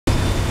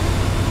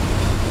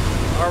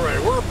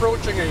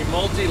approaching a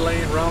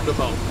multi-lane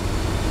roundabout.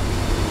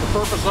 The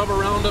purpose of a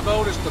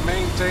roundabout is to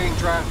maintain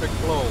traffic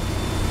flow.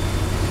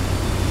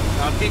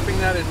 Now, keeping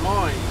that in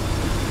mind,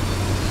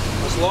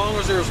 as long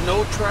as there's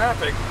no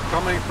traffic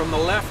coming from the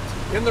left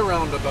in the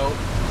roundabout,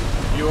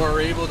 you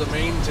are able to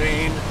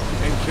maintain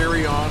and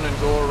carry on and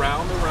go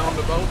around the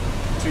roundabout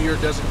to your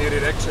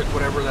designated exit,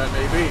 whatever that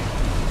may be.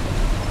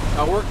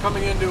 Now, we're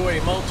coming into a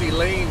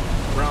multi-lane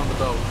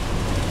roundabout.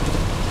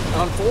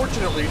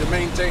 Unfortunately, to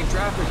maintain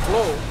traffic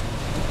flow,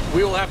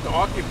 we will have to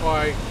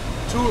occupy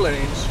 2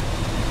 lanes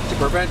to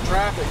prevent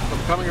traffic from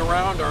coming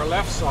around our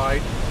left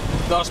side,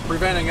 thus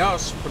preventing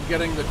us from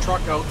getting the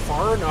truck out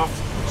far enough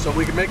so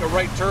we can make a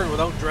right turn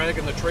without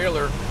dragging the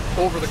trailer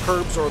over the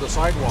curbs or the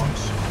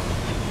sidewalks.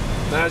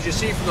 Now, as you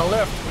see from the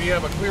left, we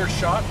have a clear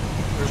shot.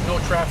 There's no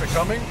traffic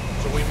coming,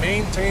 so we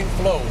maintain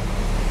flow.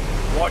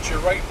 Watch your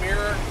right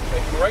mirror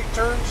making right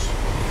turns.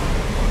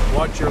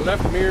 Watch your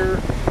left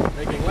mirror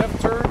making left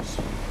turns.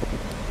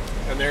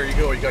 And there you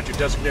go, you got your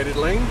designated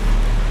lane.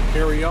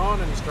 Carry on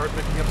and start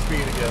picking up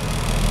speed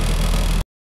again.